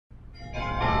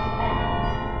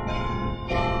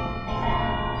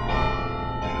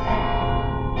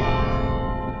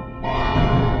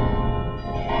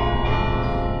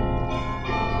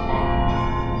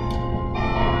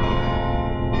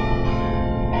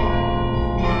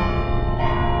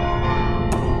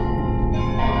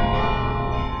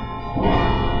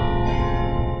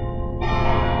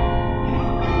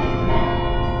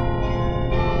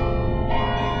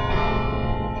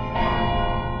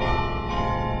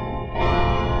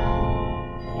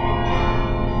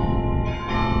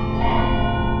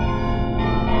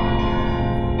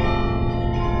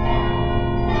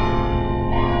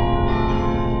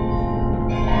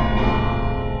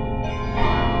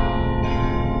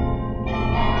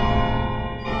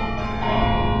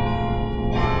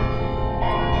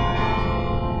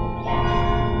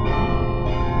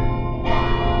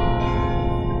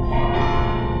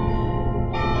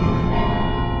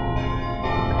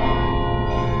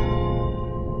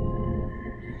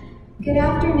Good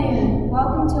afternoon.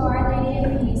 Welcome to Our Lady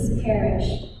of Peace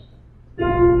Parish.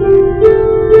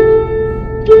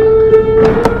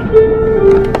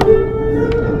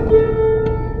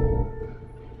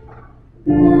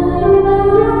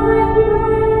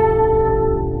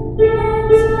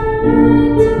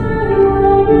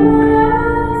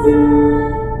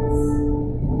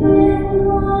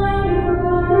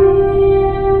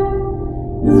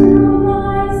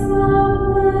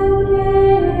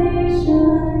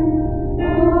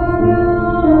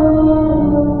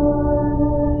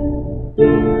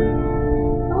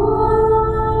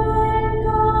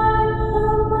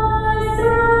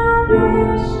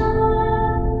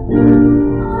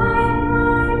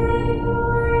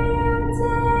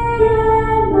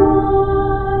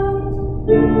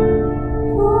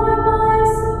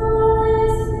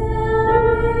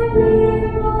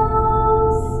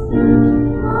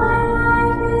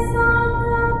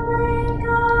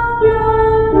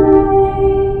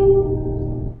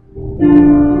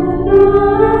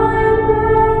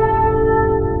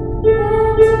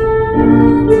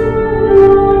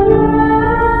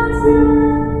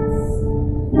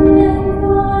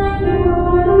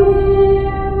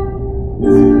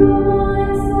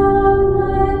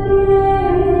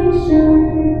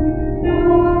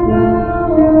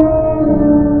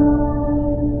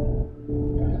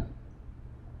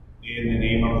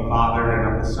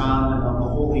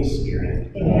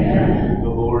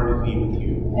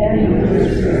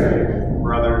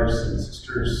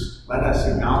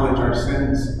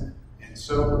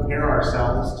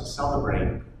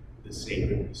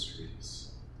 Sacred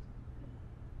mysteries.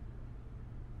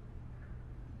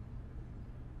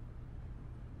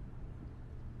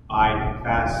 I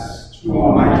confess to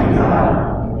Almighty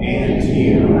God and to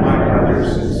you, my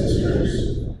brothers and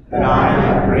sisters, that I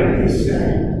have greatly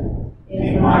sinned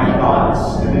in my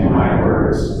thoughts and in my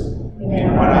words,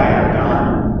 in what I have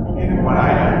done and in what I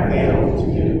have failed to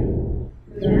do,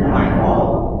 through my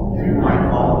fault,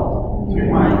 through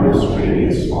my most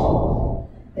grievous fault.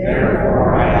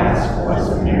 Therefore I ask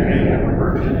Blessed Mary, ever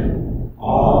Virgin,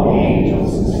 all the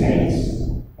angels and saints,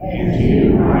 and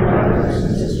you, my brothers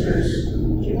and sisters,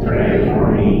 to pray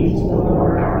for me to the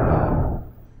Lord our God.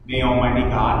 May Almighty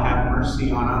God have mercy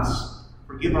on us,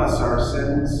 forgive us our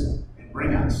sins, and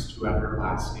bring us to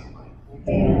everlasting life.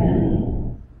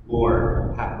 Amen.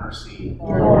 Lord, have mercy.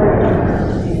 Lord, have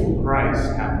mercy.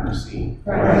 Christ, have mercy.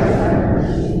 Christ, have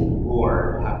mercy.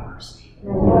 Lord, have mercy.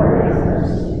 Lord, have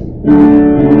mercy.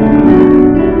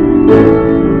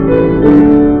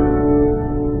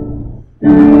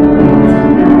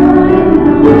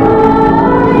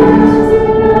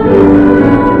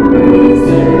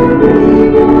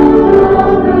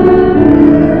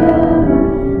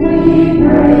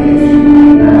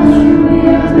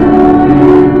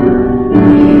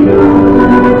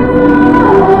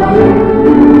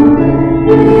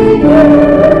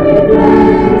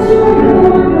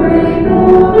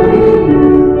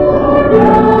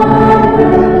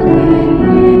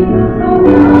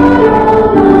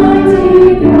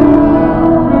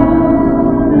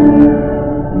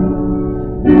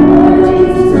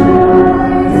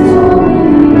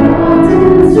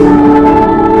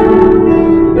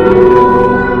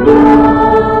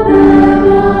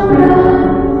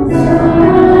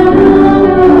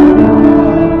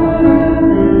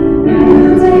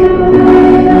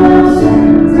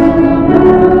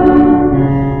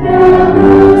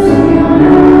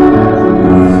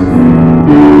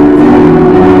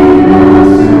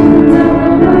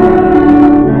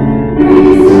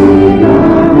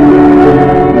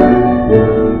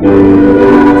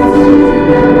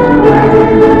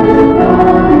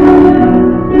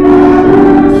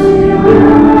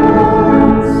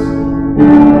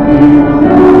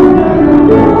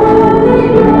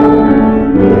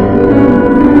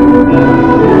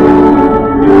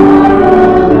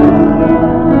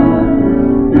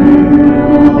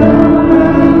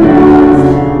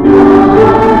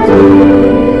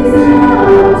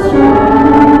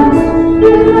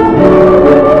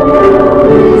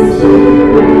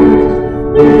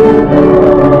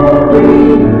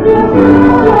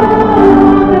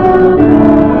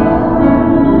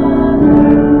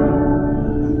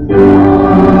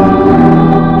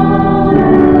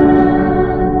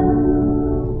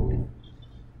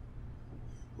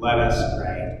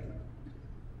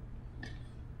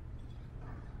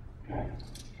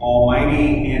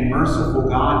 Almighty and merciful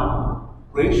God,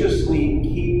 graciously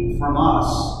keep from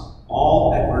us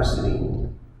all adversity,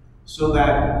 so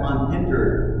that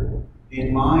unhindered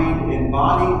in mind and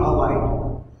body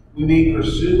alike, we may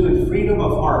pursue in freedom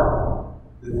of heart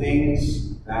the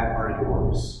things that are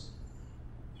yours.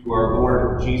 Through our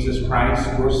Lord Lord Jesus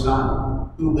Christ, your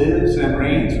Son, who lives and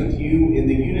reigns with you in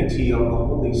the unity of the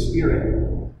Holy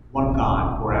Spirit, one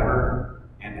God, forever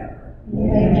and ever.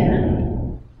 Amen.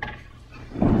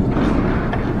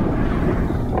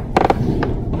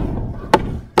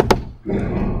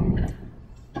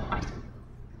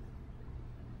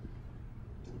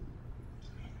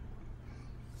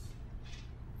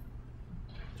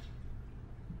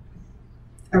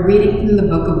 A reading from the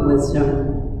Book of Wisdom.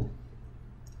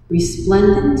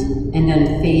 Resplendent and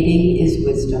unfading is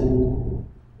wisdom,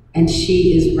 and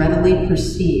she is readily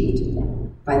perceived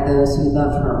by those who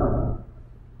love her,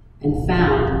 and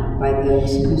found by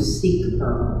those who seek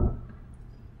her.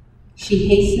 She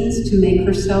hastens to make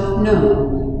herself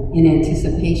known in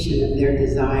anticipation of their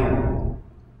desire.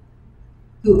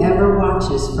 Whoever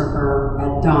watches for her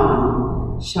at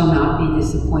dawn shall not be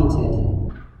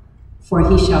disappointed, for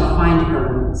he shall find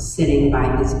her sitting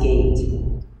by his gate.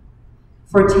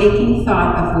 For taking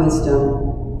thought of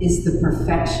wisdom is the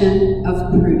perfection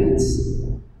of prudence,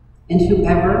 and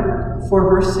whoever,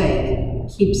 for her sake,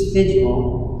 keeps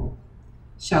vigil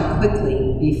shall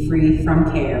quickly be free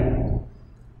from care,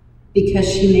 because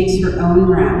she makes her own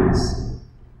rounds,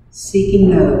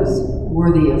 seeking those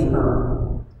worthy of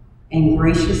her, and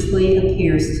graciously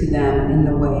appears to them in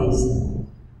the ways,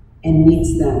 and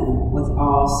meets them with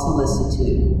all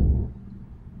solicitude.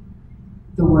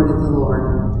 The word of the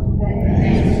Lord.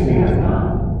 Thanks be to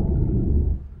God.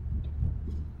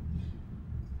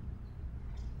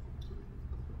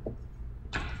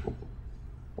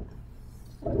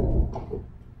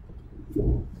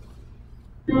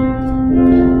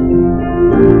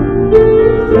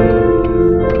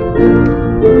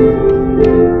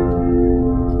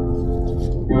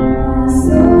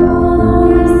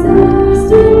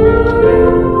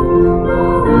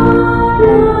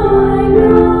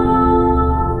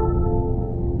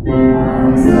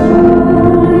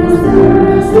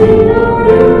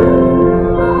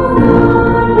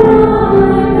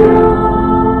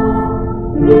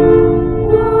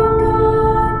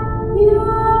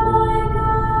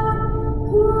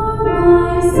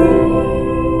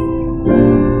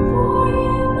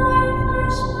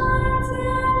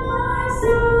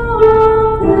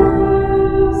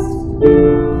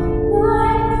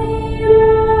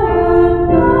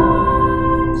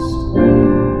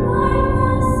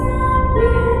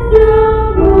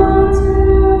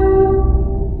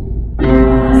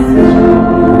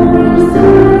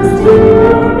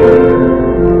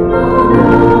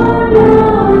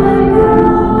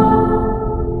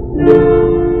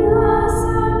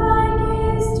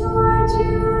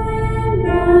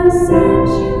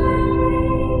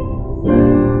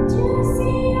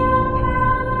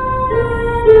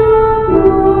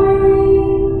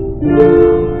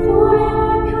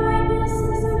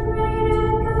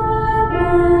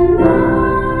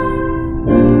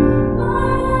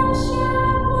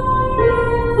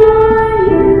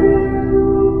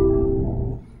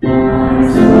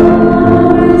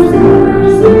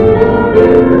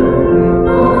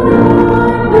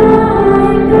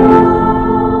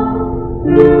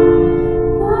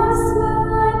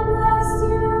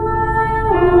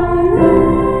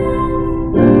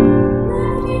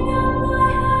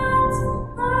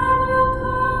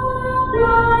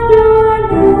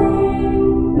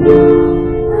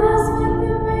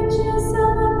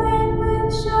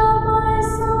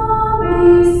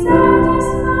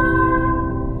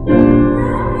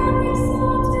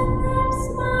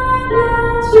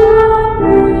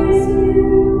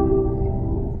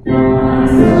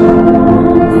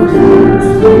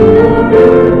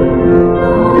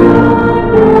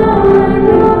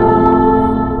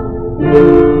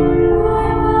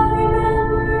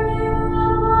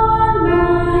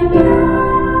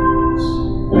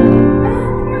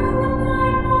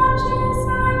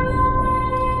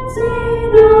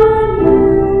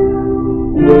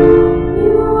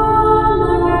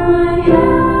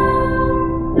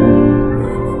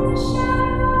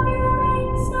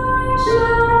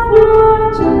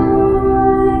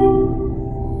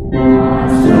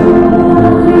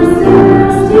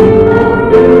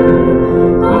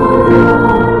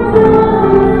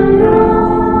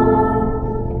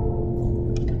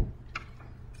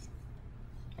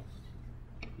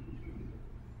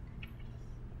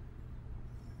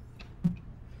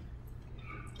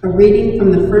 A reading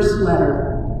from the first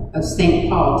letter of St.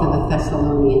 Paul to the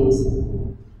Thessalonians.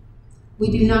 We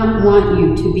do not want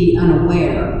you to be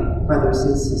unaware, brothers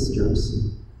and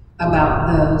sisters, about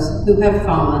those who have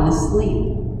fallen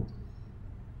asleep,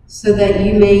 so that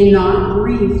you may not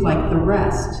grieve like the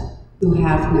rest who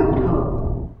have no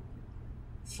hope.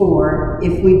 For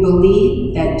if we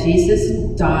believe that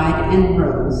Jesus died and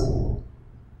rose,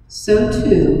 so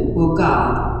too will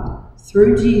God,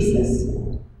 through Jesus,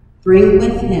 bring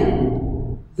with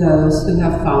him those who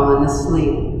have fallen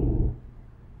asleep.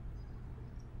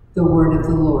 The word of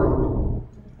the Lord.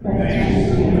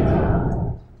 Thanks be to God.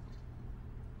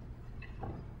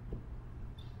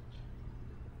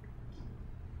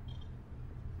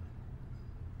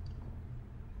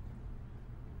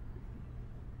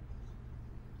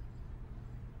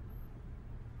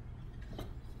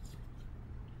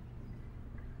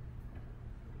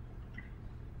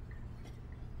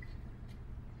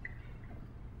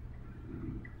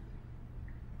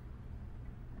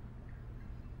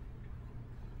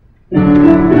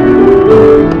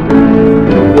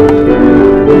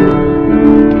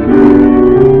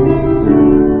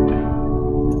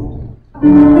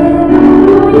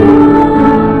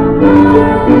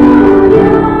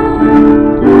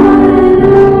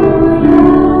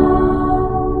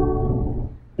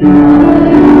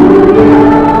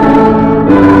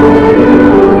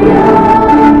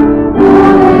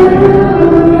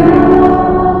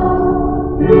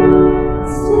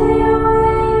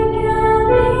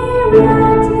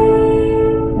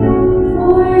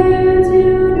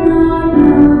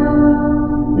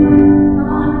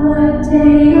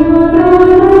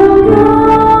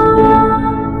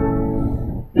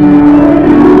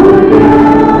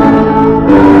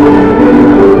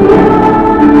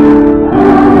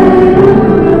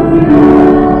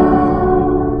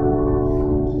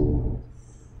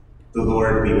 The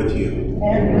Lord be with you.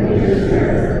 And with your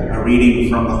spirit. A reading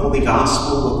from the Holy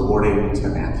Gospel according to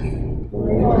Matthew.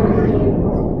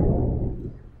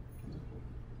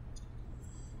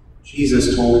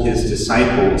 Jesus told his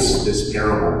disciples this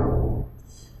parable.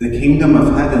 The kingdom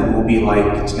of heaven will be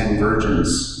like 10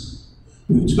 virgins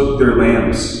who took their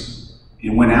lamps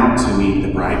and went out to meet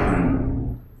the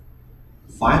bridegroom.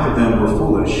 5 of them were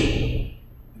foolish,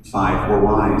 and 5 were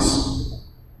wise.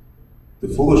 The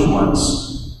foolish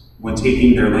ones, when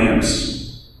taking their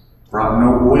lamps, brought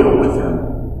no oil with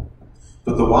them,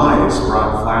 but the wise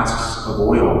brought flasks of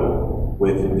oil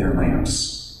with their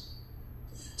lamps.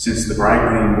 Since the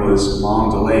bridegroom was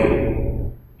long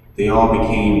delayed, they all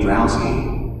became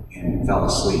drowsy and fell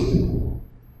asleep.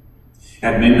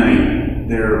 At midnight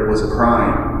there was a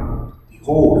cry,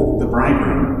 "Behold, the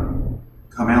bridegroom,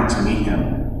 come out to meet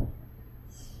him."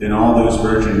 Then all those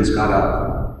virgins got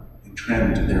up and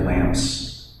trimmed their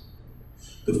lamps.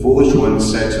 The foolish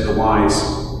ones said to the wise,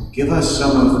 "Give us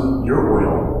some of your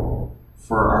oil,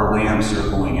 for our lamps are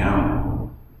going out."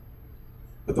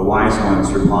 But the wise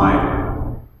ones replied,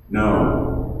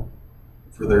 "No,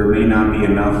 for there may not be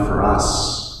enough for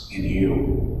us and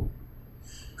you.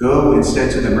 Go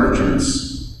instead to the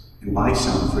merchants and buy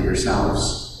some for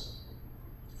yourselves."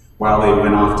 While they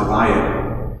went off to buy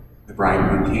it, the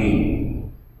bridegroom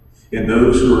came, and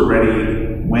those who were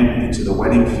ready went into the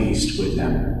wedding feast with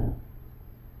him.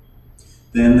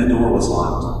 Then the door was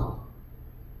locked.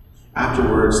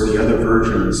 Afterwards, the other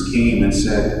virgins came and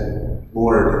said,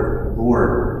 "Lord,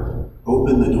 Lord,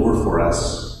 open the door for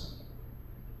us."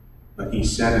 But he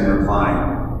said in reply,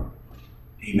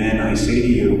 "Amen, I say to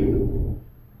you,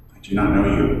 I do not know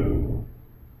you.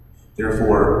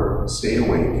 Therefore, stay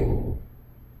awake,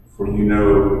 for you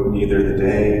know neither the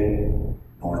day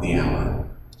nor the hour."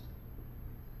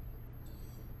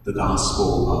 The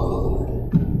Gospel of the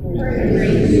Lord.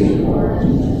 Praise to you, Lord.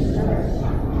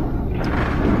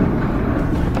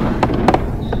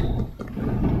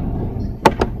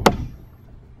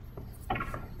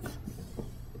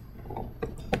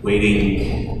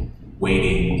 Waiting,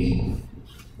 waiting,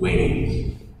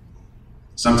 waiting.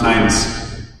 Sometimes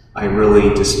I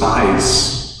really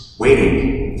despise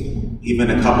waiting. Even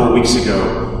a couple weeks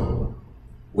ago,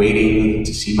 waiting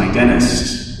to see my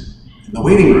dentist in the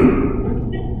waiting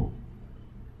room.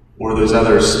 Or those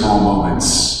other small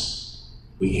moments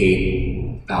we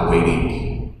hate about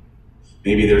waiting.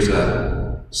 Maybe there's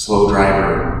a slow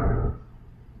driver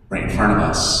right in front of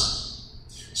us.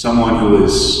 Someone who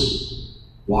is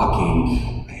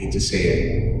walking, I hate to say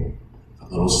it, a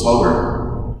little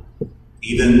slower.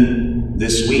 Even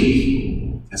this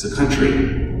week, as a country,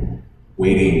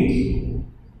 waiting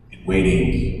and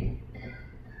waiting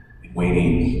and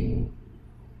waiting.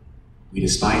 We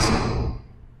despise it.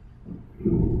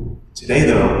 Today,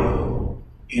 though,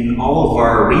 in all of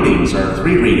our readings, our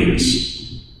 3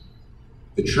 readings,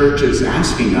 the church is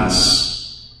asking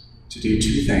us to do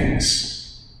 2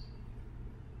 things: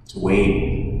 to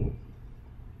wait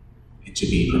and to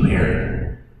be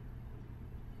prepared.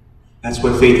 That's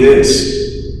what faith is.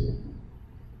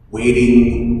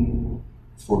 Waiting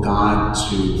for God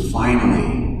to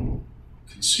finally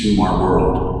consume our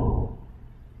world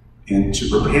and to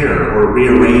prepare or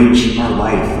rearrange our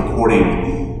life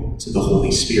according to the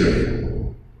Holy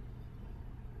Spirit.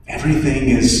 Everything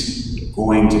is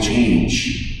going to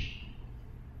change.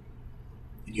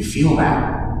 And you feel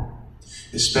that,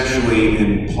 especially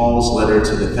in Paul's letter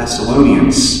to the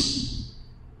Thessalonians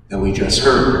that we just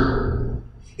heard.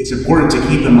 It's important to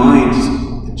keep in mind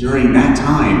that during that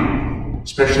time,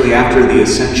 especially after the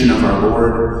ascension of our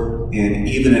Lord, and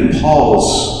even in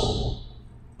Paul's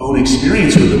own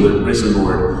experience with the risen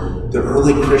Lord, the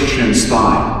early Christians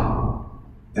thought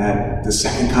that the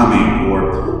second coming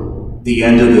or the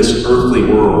end of this earthly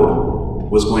world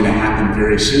was going to happen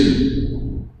very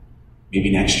soon.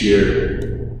 Maybe next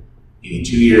year, maybe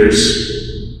 2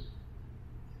 years,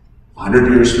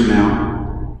 100 years from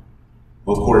now.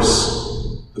 Well, of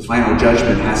course, the final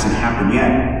judgment hasn't happened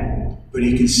yet, but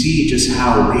you can see just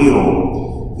how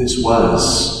real this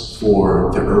was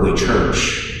for the early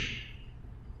church.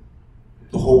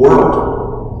 The whole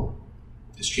world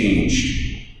has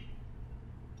changed,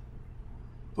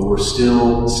 but we're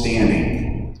still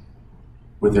standing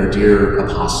with our dear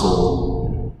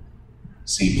apostle,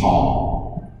 St.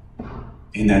 Paul,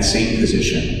 in that same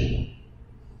position,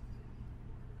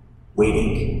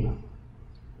 waiting.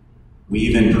 We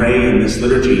even pray in this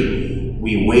liturgy,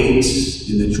 we wait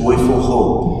in the joyful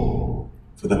hope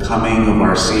for the coming of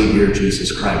our Savior,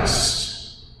 Jesus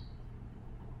Christ.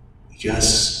 We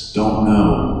just don't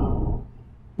know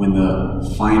when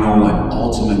the final and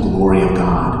ultimate glory of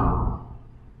God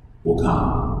will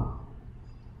come.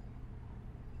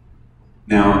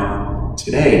 Now,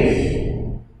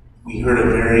 today, we heard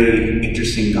a very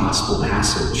interesting gospel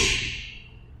passage.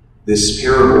 This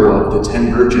parable of the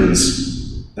 10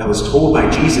 virgins that was told by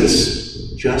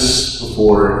Jesus just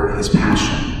before his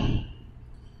passion.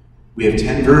 We have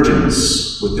 10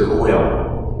 virgins with their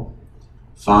oil.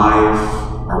 5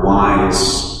 are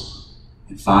wise,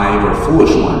 and 5 are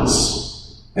foolish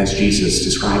ones, as Jesus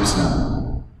describes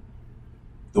them.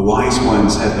 The wise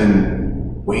ones have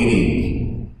been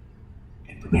waiting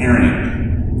and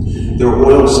preparing. Their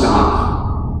oil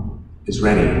stock is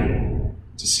ready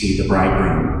to see the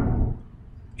bridegroom.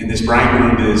 And this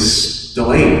bridegroom is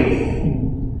delayed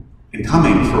in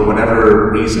coming for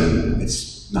whatever reason.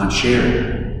 It's not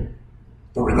shared.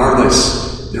 But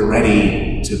regardless, they're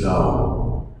ready to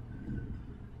go.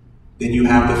 Then you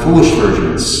have the foolish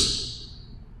virgins.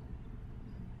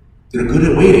 They're good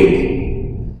at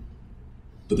waiting,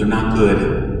 but they're not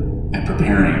good at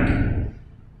preparing.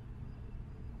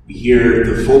 We hear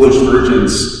the foolish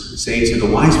virgins say to the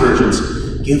wise virgins,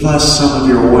 "Give us some of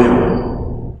your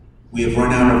oil. We have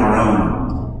run out of our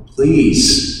own.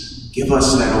 Please give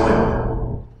us that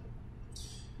oil."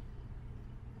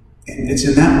 And it's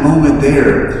in that moment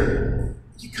there,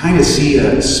 you kind of see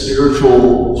a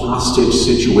spiritual hostage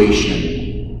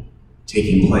situation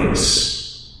taking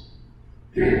place.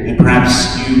 And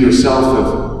perhaps you yourself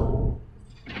have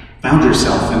found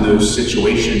yourself in those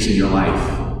situations in your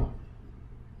life.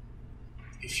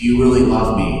 If you really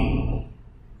love me,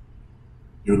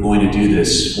 you're going to do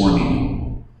this for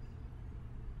me.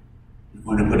 You're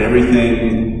going to put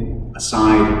everything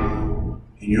aside,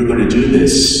 and you're going to do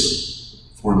this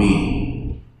for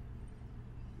me.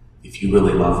 If you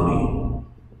really love me.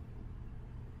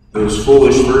 Those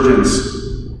foolish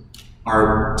virgins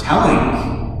are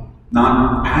telling,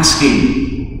 not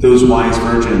asking those wise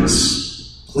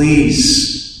virgins,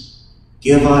 "Please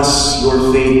give us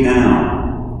your faith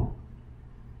now."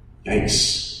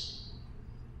 Yikes.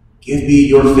 Give me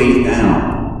your faith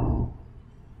now.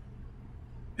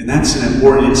 And that's an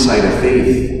important insight of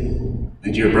faith,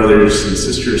 my dear brothers and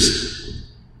sisters.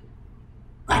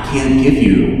 I can't give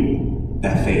you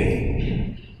that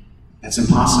faith. That's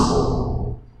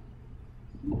impossible.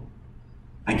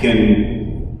 I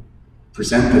can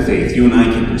present the faith. You and I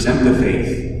can present the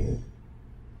faith.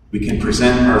 We can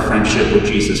present our friendship with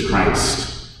Jesus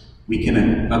Christ. We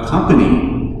can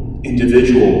accompany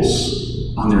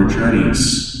individuals on their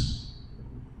journeys.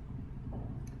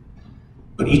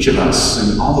 But each of us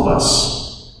and all of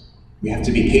us, we have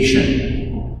to be patient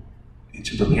and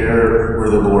to prepare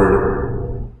where the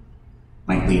Lord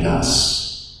might lead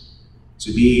us.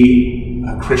 To be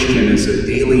a Christian is a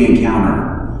daily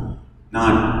encounter,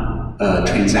 not a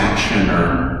transaction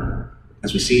or,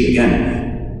 as we see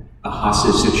again, a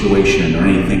hostage situation or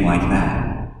anything like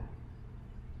that.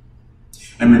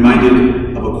 I'm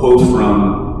reminded of a quote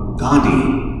from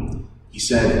Gandhi. He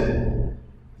said,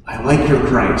 "I like your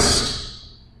Christ.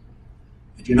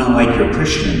 I do not like your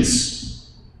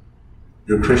Christians.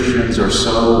 Your Christians are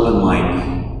so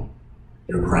unlike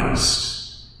your Christ."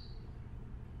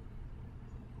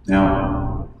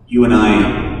 Now, you and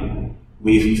I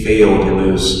We've failed in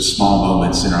those small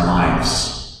moments in our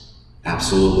lives.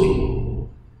 Absolutely.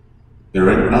 There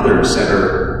are others that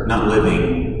are not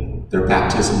living their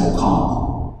baptismal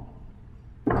calm.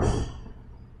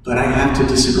 But I have to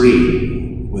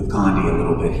disagree with Gandhi a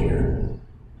little bit here.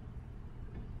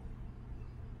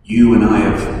 You and I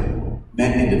have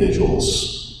met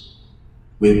individuals,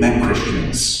 we've met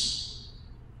Christians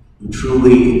who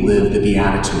truly live the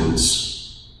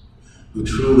Beatitudes, who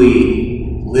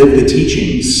truly live the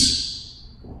teachings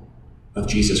of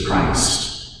Jesus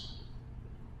Christ.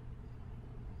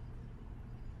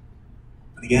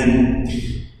 But again,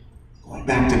 going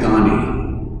back to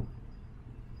Gandhi,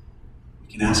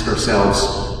 we can ask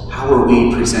ourselves, how are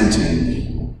we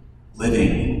presenting,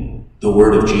 living the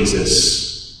word of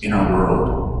Jesus in our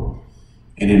world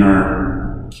and in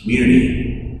our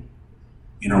community,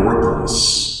 in our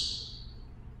workplace?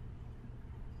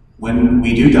 When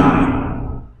we do die,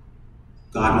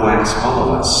 God will ask all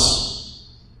of us,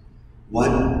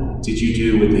 what did you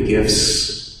do with the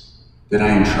gifts that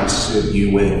I entrusted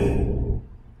you with?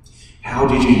 How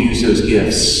did you use those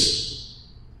gifts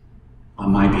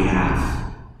on my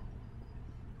behalf?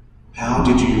 How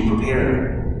did you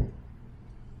prepare?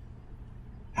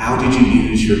 How did you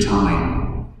use your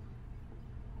time?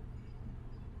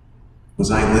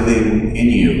 Was I living in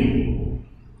you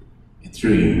and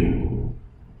through you?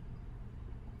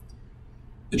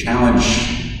 The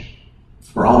challenge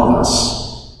for all of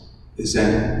us is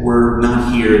that we're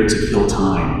not here to kill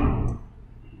time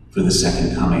for the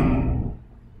second coming.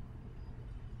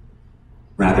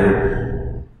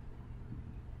 Rather,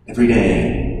 every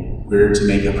day we're to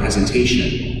make a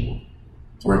presentation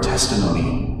or a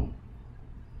testimony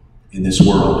in this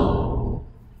world,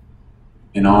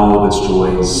 in all of its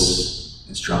joys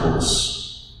and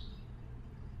struggles.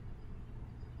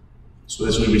 So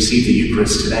as we receive the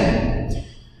Eucharist today,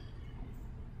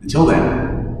 until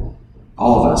then,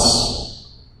 all of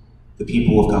us, the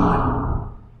people of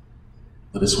God,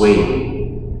 let us wait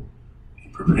and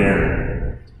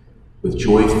prepare with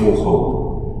joyful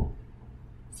hope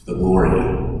for the glory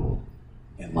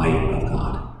and light of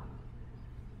God.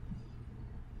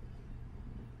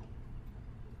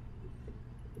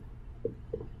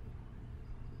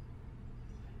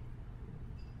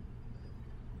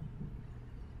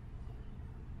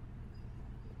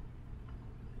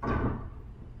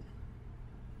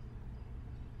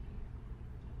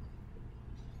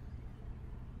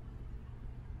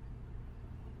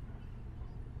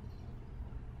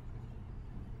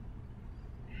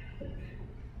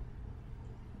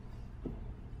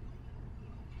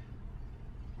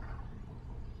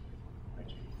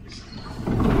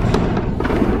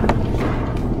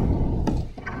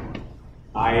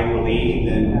 I believe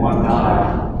in one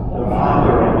God, the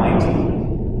Father Almighty,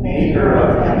 maker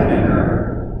of heaven and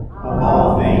earth, of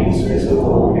all things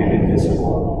visible and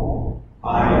invisible.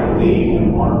 I believe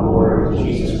in one Lord,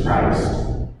 Jesus Christ,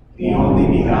 the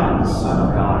only begotten Son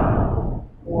of God,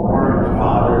 born of the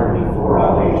Father before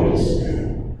all ages,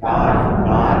 God from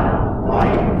God,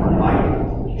 light from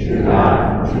light, true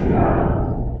God from true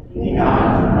God,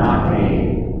 begotten and not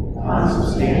made,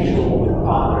 consubstantial with the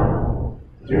Father.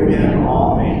 Through him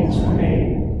all things were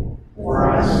made. For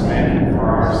us men and for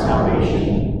our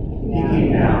salvation, he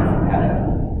came down from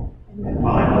heaven. And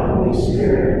by the Holy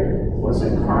Spirit was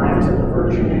incarnate of the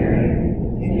Virgin Mary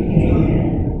and became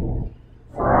man.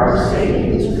 For our sake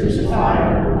he was crucified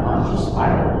under Pontius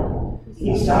Pilate.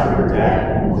 He suffered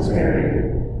death and was buried,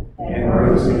 and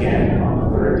rose again on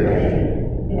the third day,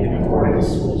 in accordance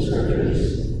with the Scriptures.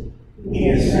 He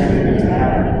ascended into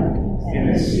heaven,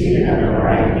 and is seated at the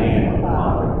right hand of the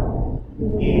Father.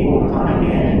 He will come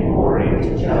again in glory to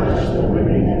judge the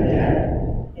living and the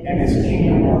dead, and his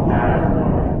kingdom will have no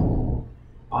end.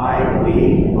 I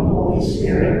believe in the Holy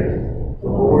Spirit, the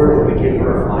Lord, the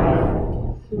giver of life,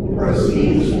 who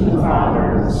proceeds from the Father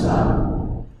and the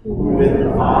Son, who with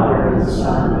the Father and the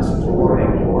Son is adored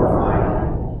and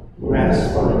glorified, who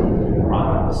has spoken through the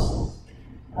prophets.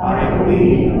 I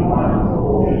believe in one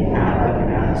holy Catholic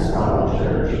and Apostolic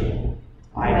Church.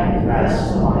 I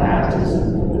confess my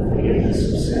baptism for the forgiveness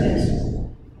of sins,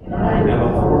 and I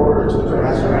look forward to the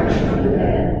resurrection of the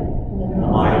dead and the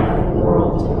life of the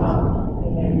world to come.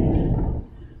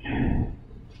 Amen.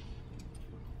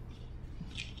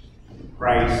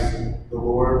 Christ, the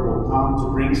Lord, will come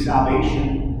to bring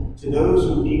salvation to those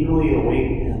who eagerly await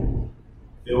him.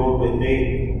 Filled with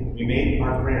faith, we make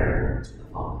our prayer to the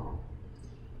Father.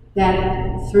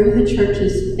 That through the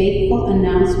Church's faithful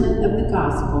announcement of the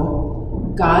gospel,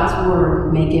 God's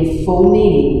word may give full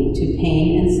meaning to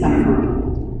pain and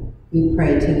suffering. We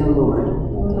pray to the Lord.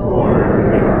 Lord,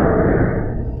 hear our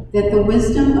prayer. That that the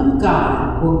wisdom of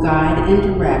God will guide and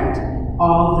direct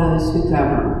all those who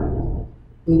govern.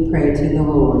 We pray to the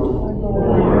Lord.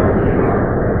 Lord, hear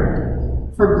our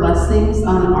prayer. For blessings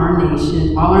on our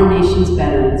nation, all our nation's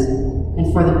veterans,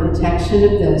 and for the protection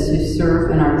of those who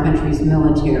serve in our country's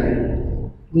military,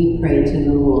 we pray to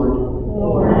the Lord.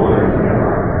 Lord, hear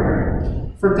our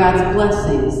prayer. For God's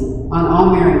blessings on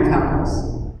all married couples,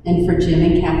 and for Jim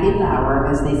and Kathy Lauer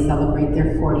as they celebrate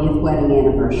their 40th wedding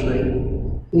anniversary,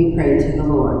 we pray to the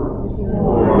Lord.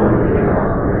 Lord, hear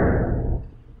our prayer.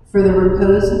 For the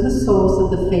repose of the souls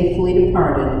of the faithfully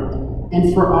departed,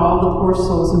 and for all the poor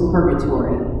souls in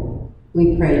purgatory,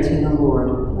 we pray to the Lord.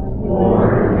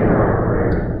 Lord, hear our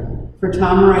prayer. For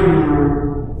Tom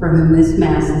Reidenauer, for whom this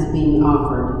Mass is being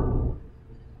offered,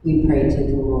 we pray to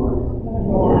the Lord.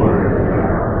 Lord, hear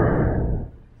our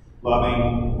prayer.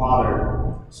 Loving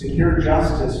Father, secure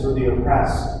justice for the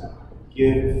oppressed,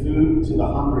 give food to the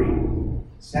hungry,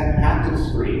 set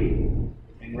captives free,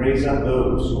 and raise up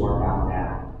those who are bound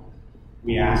down.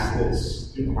 We ask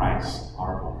this through Christ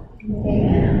our Lord.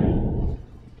 Amen.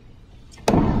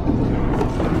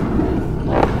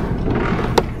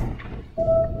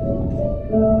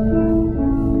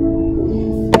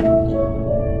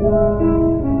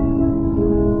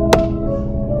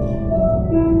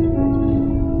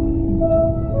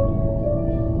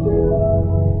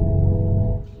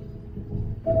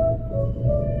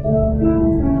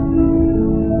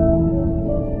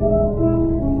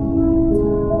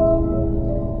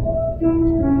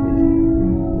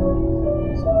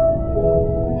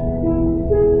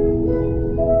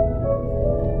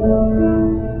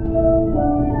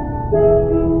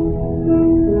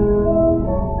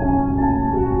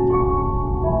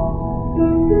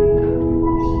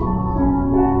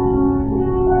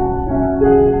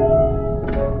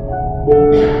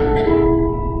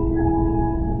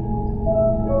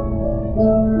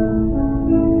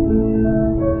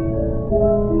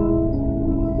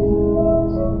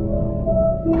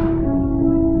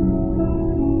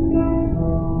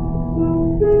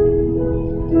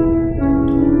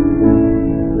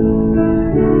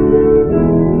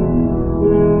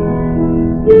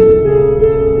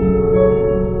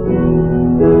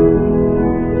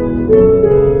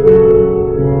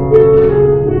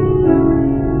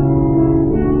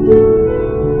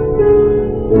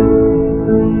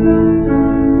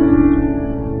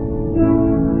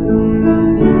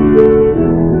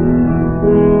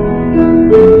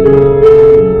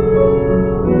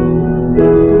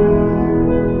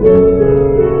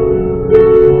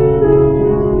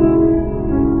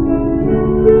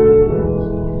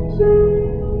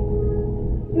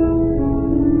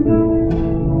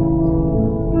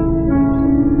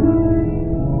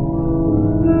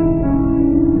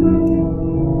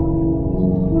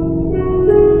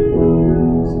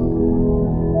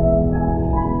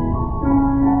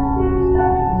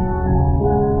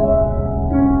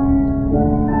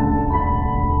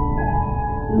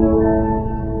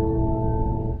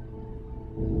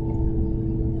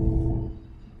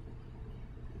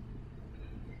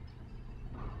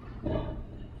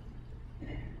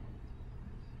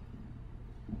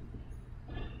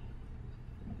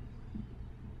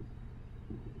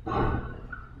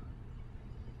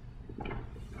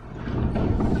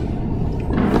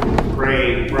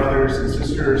 Pray, brothers and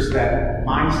sisters, that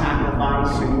my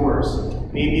sacrifice and yours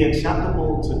may be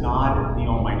acceptable to God, the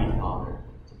Almighty Father.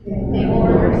 May the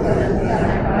Lord accept the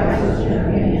sacrifice of your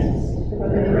hands for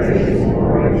the praise and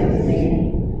glory of his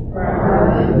name, for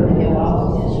our good and the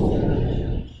all of his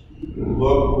church.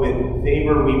 Look with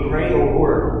favor, we pray, O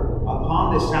Lord,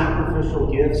 upon the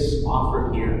sacrificial gifts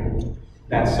offered here,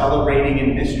 that celebrating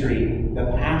in mystery the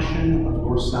passion of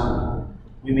your Son,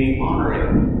 we may honor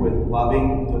it with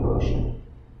loving devotion.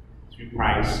 Through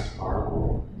Christ our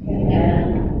Lord.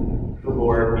 Amen. The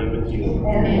Lord be with you.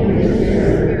 And with your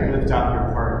spirit. Lift up your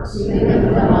hearts. We lift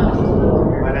them up to the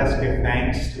Lord. Let us give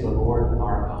thanks to the Lord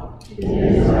our God. It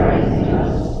is right and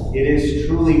just. It is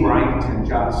truly right and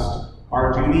just,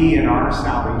 our duty and our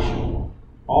salvation,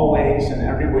 always and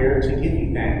everywhere to give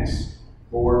you thanks,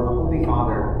 Lord, Holy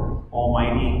Father,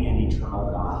 Almighty and eternal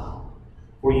God.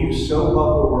 For you so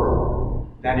loved the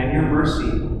world, that in your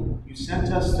mercy you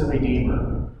sent us the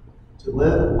Redeemer, to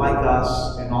live like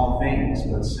us in all things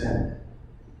but sin,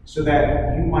 so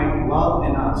that you might love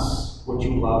in us what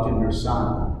you loved in your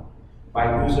Son, by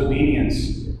whose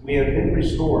obedience we have been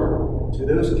restored to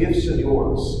those gifts of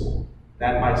yours,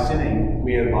 that by sinning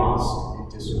we had lost in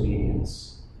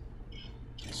disobedience.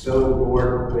 So,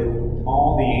 Lord, with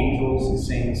all the angels and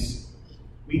saints,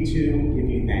 we too give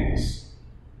you thanks.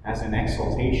 As an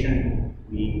exaltation,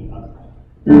 we acclaim.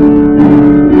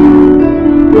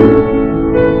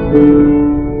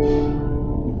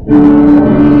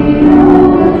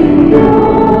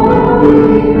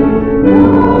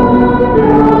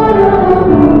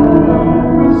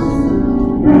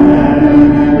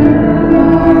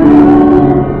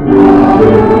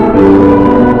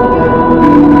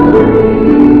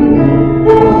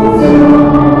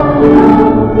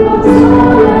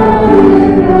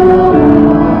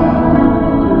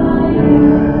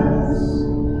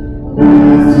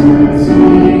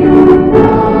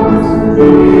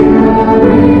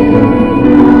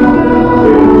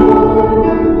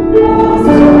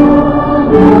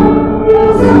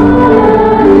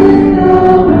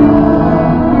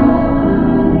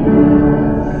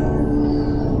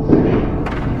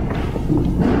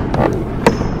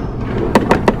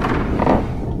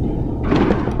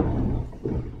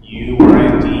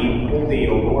 thee,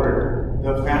 O Lord,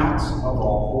 the fount of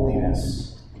all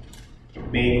holiness.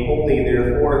 Make holy,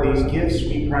 therefore, these gifts,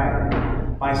 we pray,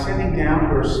 by sending down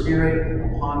your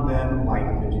Spirit upon them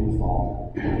like the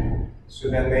dewfall, so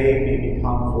that they may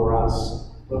become for us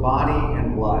the body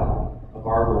and blood of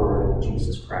our Lord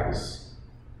Jesus Christ.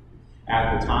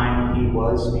 At the time he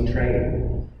was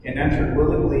betrayed and entered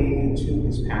willingly into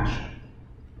his passion,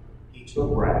 he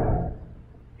took bread,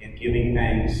 and giving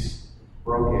thanks,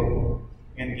 broke it,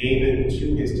 and gave it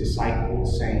to his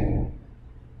disciples, saying,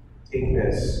 "Take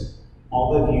this,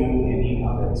 all of you, and eat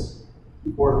of it,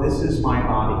 for this is my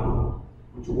body,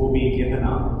 which will be given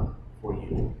up for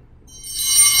you."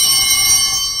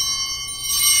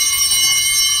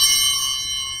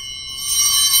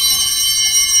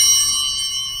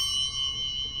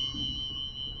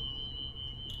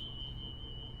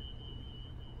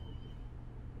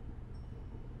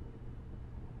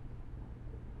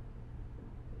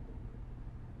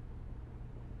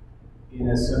 In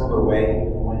a similar way,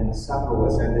 when supper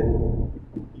was ended,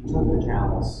 he took the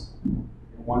chalice, and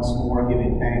once more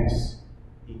giving thanks,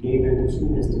 he gave it to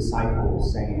his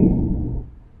disciples, saying,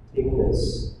 "Take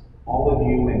this, all of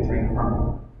you, and drink from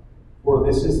it, for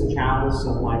this is the chalice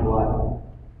of my blood,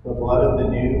 the blood of the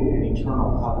new and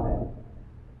eternal covenant,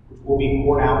 which will be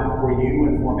poured out for you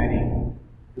and for many,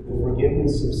 for the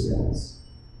forgiveness of sins.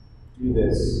 Do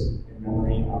this in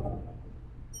memory of me."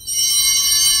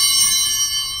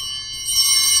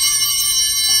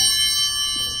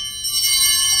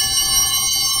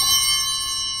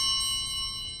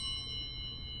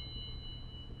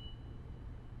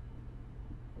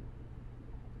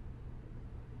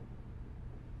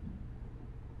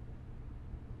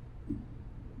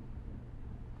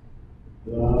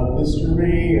 The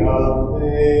mystery of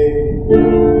faith.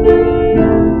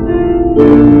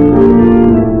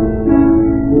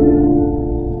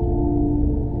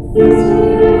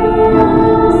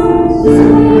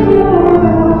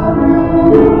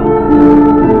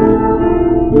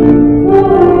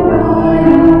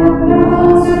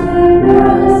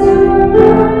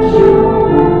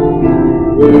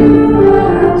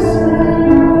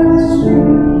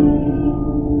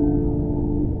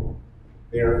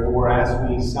 Therefore, as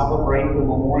we celebrate the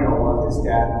memorial of his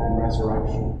death and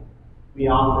resurrection, we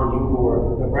offer you,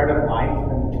 Lord, the bread of life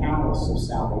and the chalice of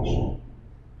salvation,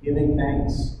 giving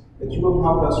thanks that you have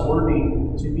held us worthy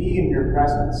to be in your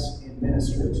presence and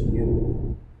minister to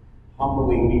you.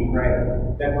 Humbly we pray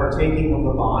that partaking of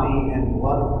the body and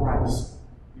blood of Christ,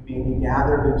 we may be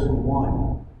gathered into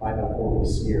one by the Holy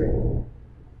Spirit.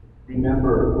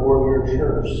 Remember, Lord, your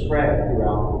church spread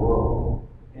throughout the world,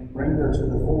 and bring her to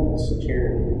the fullness of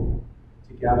charity,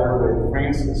 together with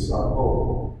Francis, our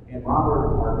Pope, and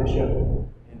Robert, our Bishop,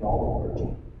 and all the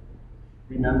clergy.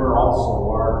 Remember also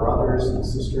our brothers and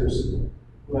sisters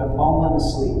who have fallen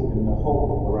asleep in the hope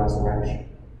of the resurrection,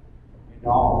 and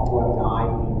all who have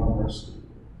died in your mercy.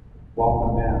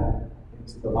 Welcome them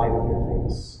into the light of your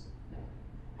face.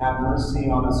 Have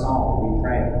mercy on us all, we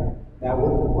pray, that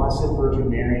with the Blessed Virgin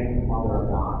Mary, Mother of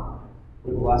God,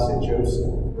 with blessed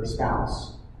Joseph, her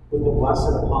spouse, with the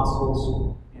blessed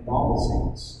apostles and all the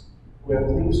saints who have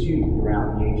pleased you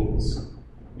throughout the ages,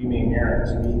 we may merit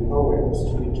to be co-heirs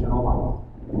to eternal life.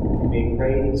 We may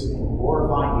praise and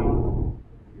glorify you,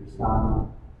 your Son,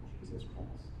 Jesus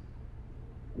Christ.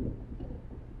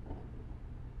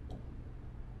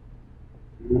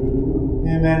 Through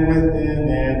him and with him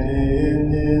and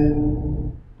in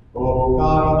him, O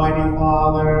God, Almighty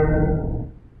Father,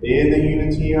 in the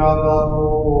unity of the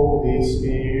Holy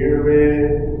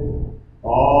Spirit,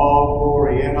 all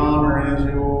glory and honor is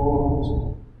yours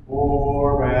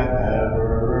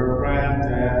forever and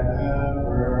ever.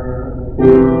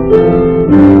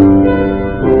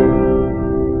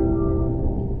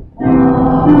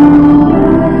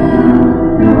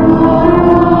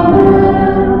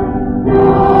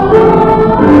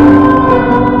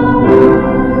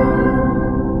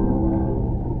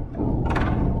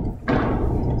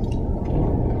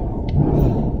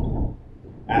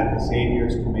 At the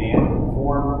Savior's command,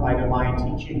 informed by divine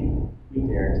teaching, we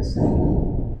dare to say,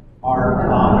 Our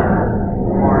Father,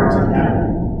 who art in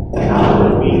heaven,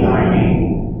 hallowed be thy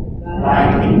name.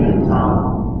 Thy kingdom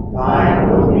come, thy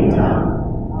will be done,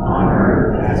 on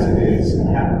earth as it is in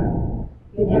heaven.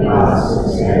 Give us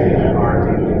this day our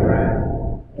daily bread,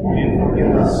 and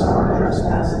forgive us our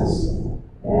trespasses,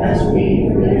 as we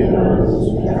forgive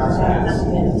those who trespass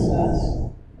against us.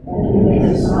 And lead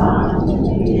us not into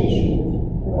temptation,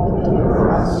 but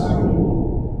deliver us from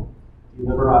evil.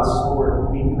 Deliver us, Lord,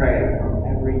 we pray, from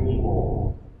every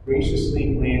evil.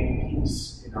 Graciously grant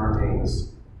peace in our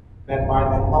days, that by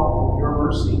the help of your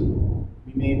mercy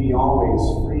we may be always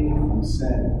free from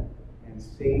sin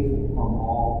and safe from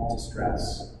all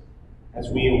distress, as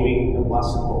we await the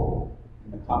blessed hope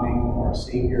and the coming of our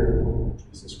Savior,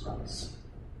 Jesus Christ.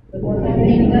 For the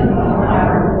kingdom,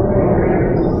 power,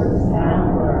 glory,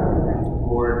 now forever.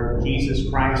 Lord Jesus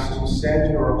Christ, who said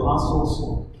to your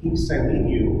apostles, "Peace I leave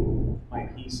you, my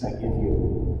peace I give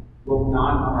you," look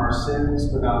not on our sins,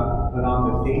 but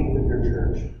on the faith of your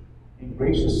church, and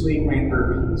graciously grant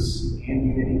her peace and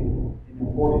unity in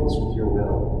accordance with your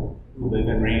will, who live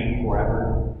and reign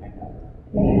forever and ever.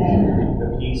 Amen.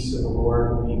 The peace of the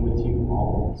Lord be with you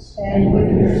always. And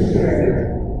with your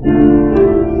spirit.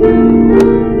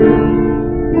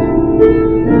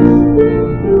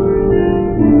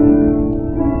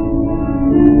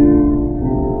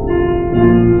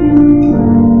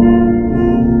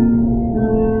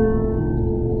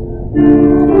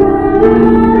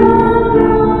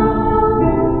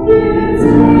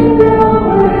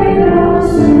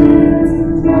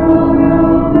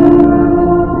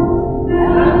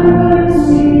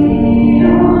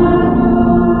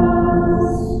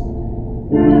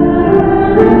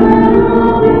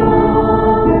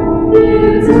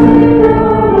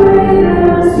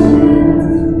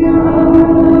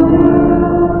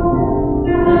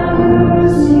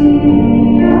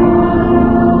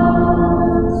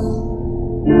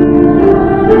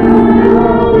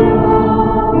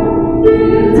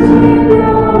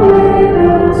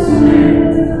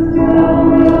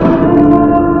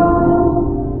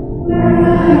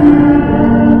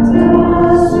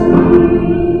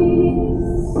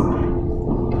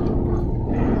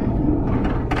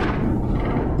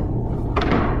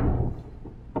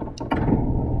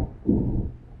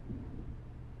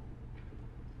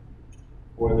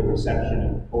 For the reception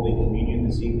of Holy Communion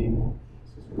this evening,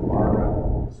 Sister Barbara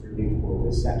will distribute for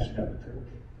this section of the church.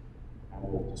 I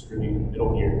will distribute in the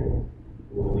middle here.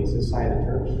 We will release this side of the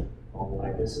church, followed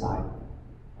by this side.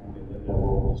 And then Linda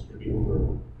will distribute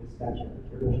for this section of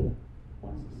the church.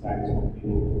 Once the side is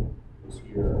completed, those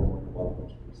here are more than welcome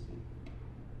to receive.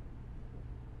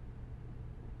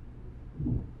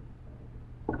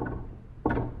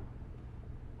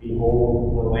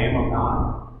 Behold the Lamb of God.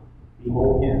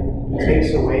 Behold him who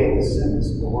takes away the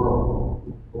sins of the world.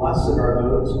 Blessed are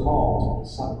those called to the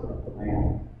supper of the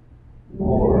Lamb.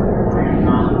 Lord, I am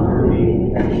not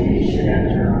worthy that you should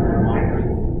enter under my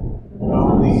roof, but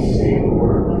only say the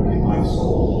word, and my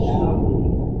soul shall be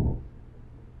healed.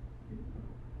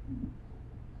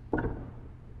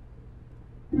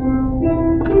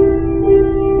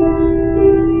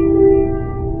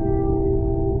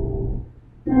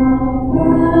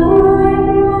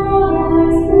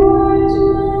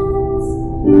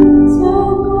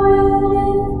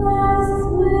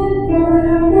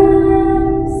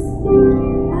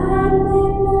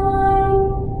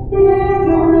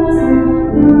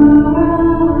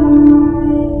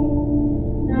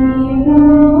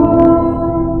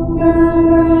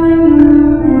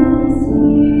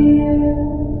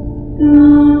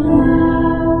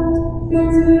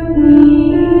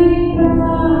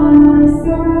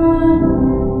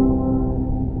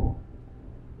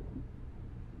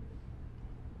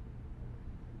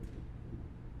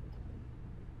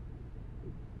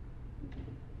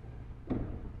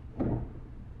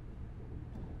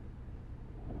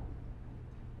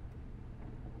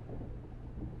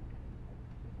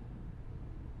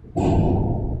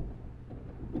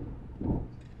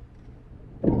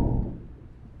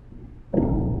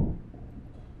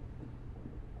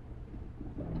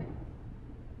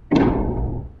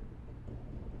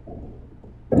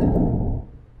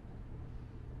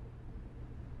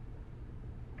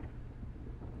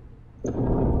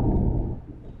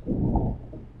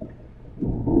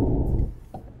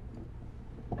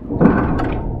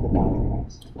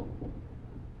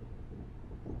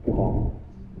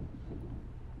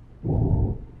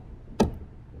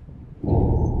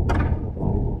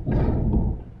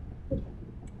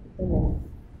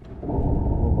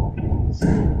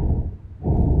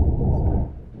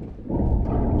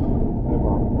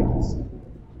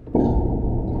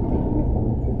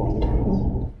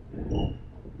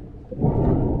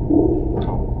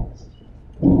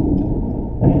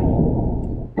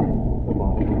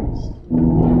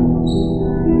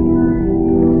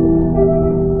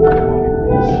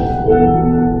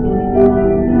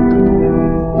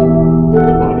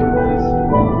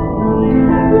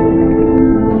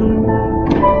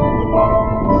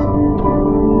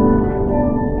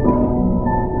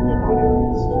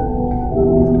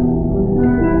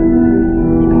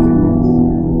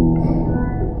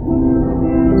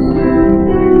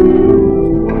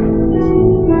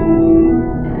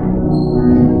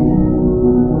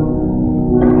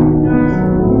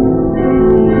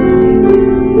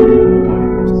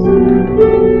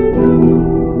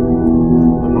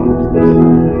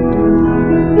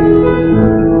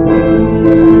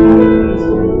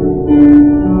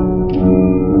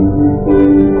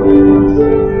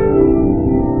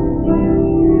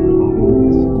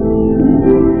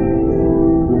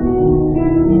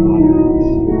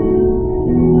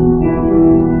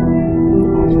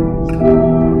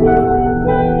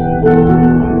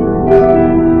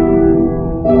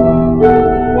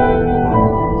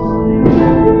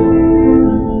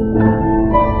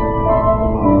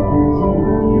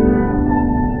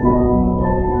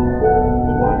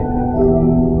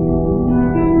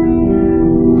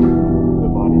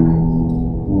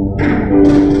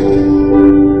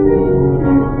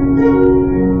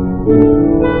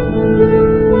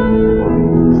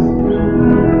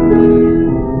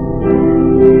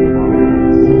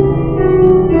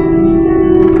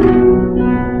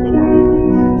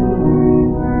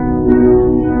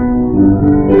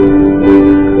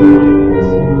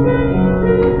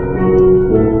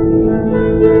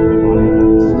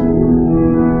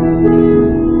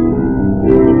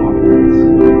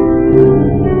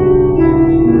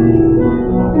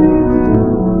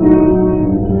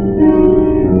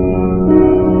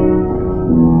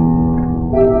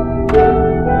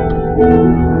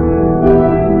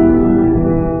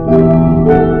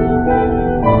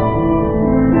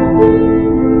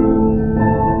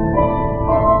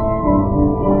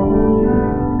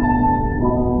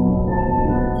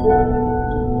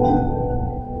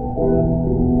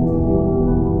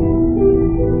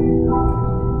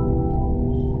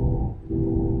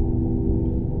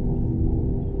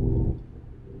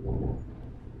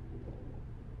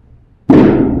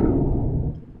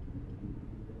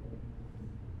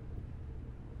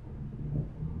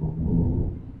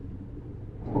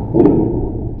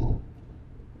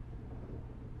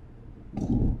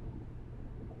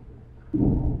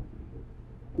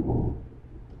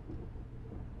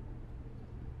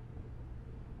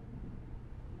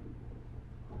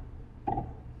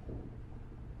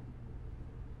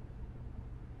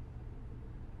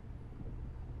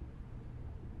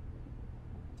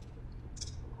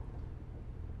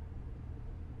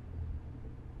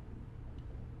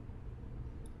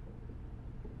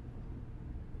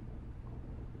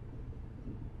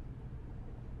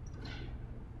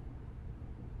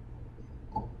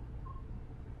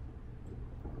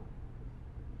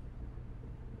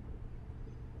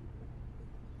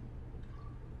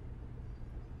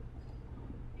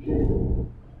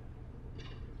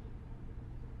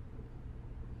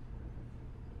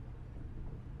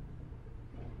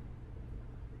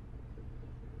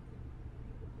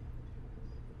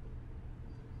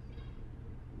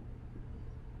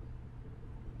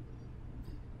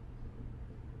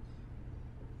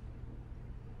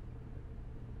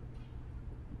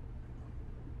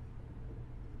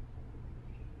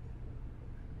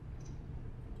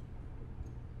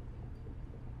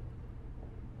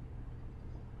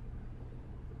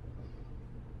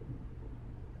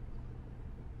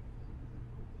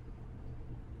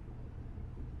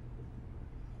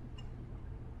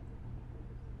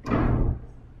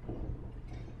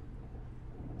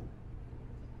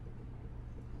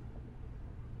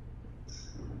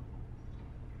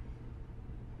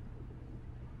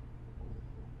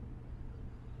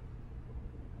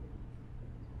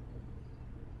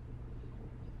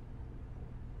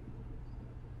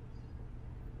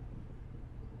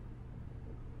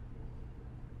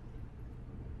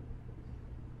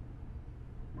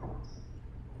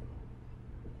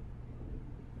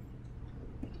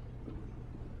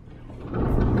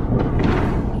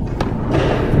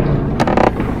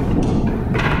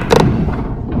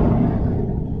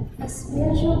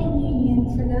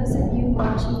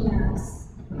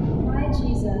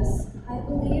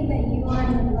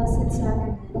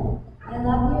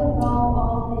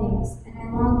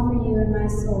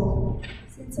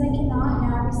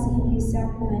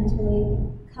 mentally,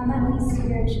 come at least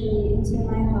spiritually into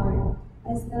my heart,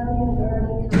 as though you have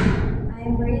already come. I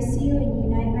embrace you and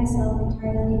unite myself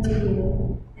entirely to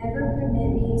you. Never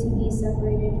permit me to be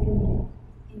separated from you.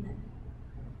 Amen.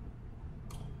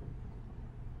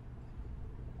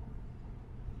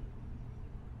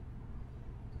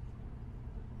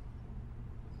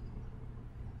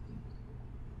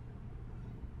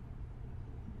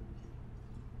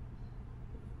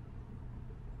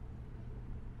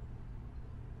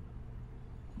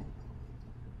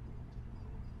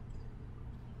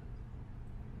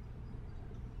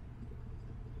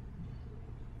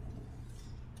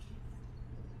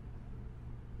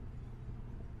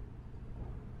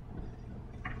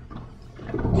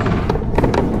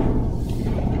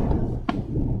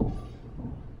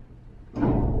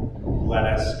 Let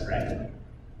us pray.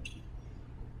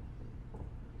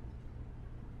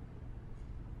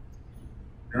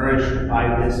 Nourished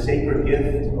by this sacred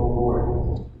gift, O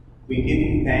Lord, we give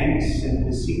you thanks and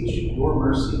beseech your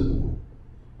mercy,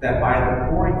 that by the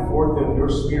pouring forth of your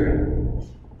Spirit,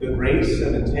 the grace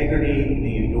of integrity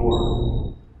may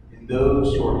endure in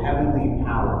those your heavenly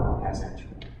power has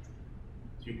entered.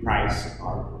 Through Christ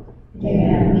our Lord.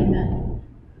 Amen.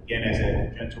 Again, as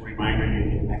a gentle reminder,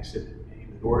 you can exit any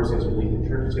of the doors as you leave the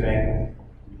church today.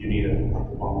 We do need a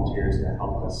couple volunteers to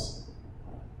help us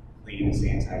clean and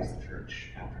sanitize the church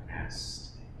after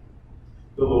Mass.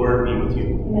 The Lord be with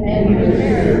you. And with your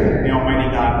spirit. May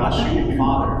Almighty God bless you, the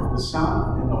Father, the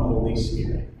Son, and the Holy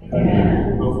Spirit.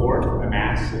 Amen. Go forth, the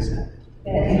Mass is ended.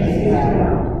 Thanks be to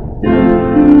God.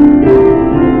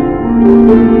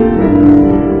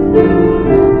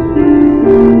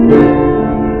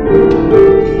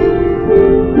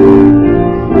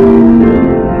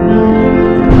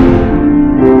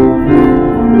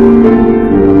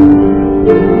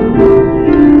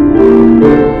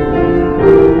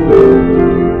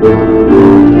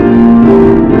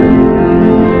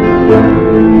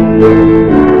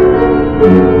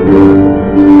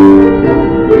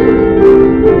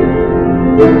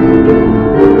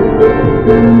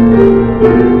 Thank you.